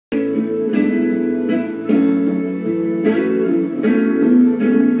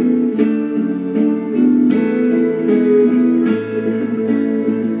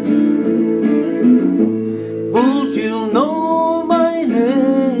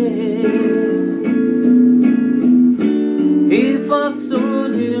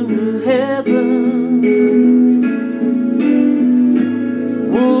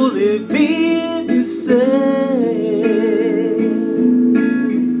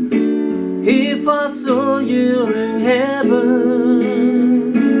If I saw you in heaven,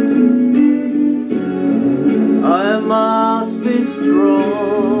 I must be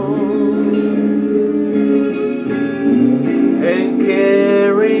strong and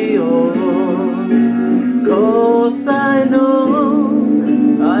carry on, 'cause I know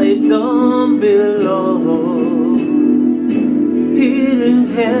I don't belong here in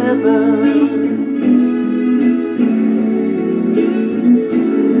heaven.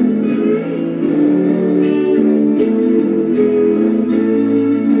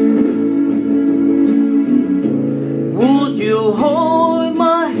 Would you hold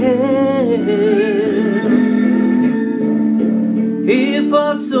my hand if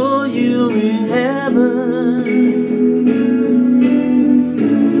I saw you in heaven?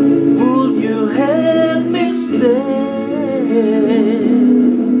 Would you help me stand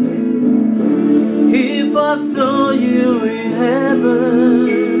if I saw you in heaven?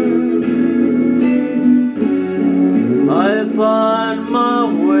 I find my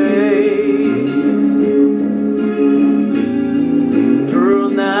way through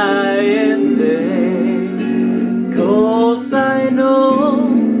night and day, 'cause I know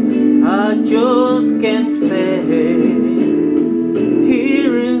I just can't stay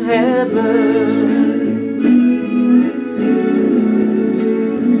here in heaven.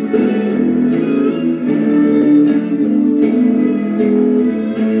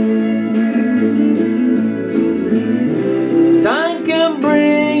 Time can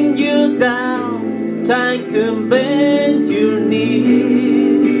bring you down, time can bend your knees.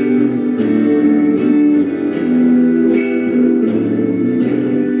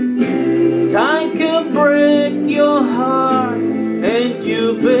 Time can break your heart and you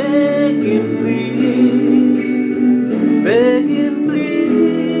beg and plead, beg and plead.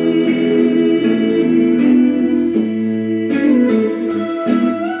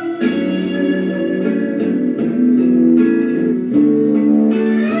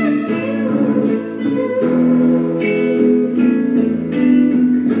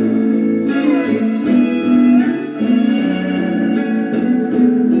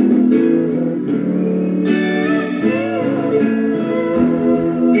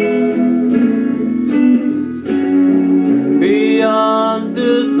 Beyond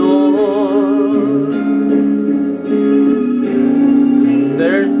the door,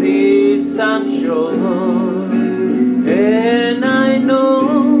 there is some shore, and I know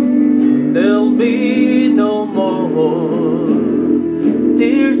there'll be no more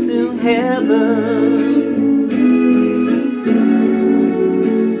tears in heaven.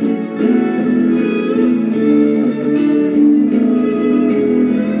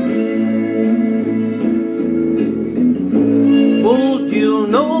 Would you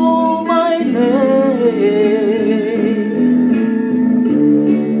know my name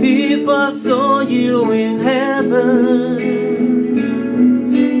if I saw you in heaven?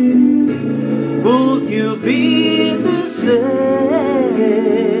 Would you be the same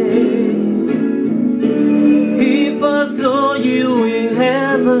if I saw you in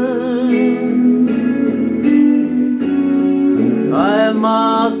heaven? I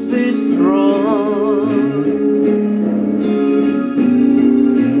must be strong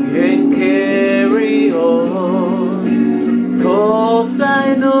and carry on, 'cause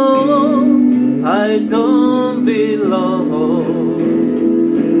I know I don't belong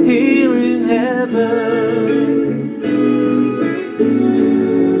here in heaven.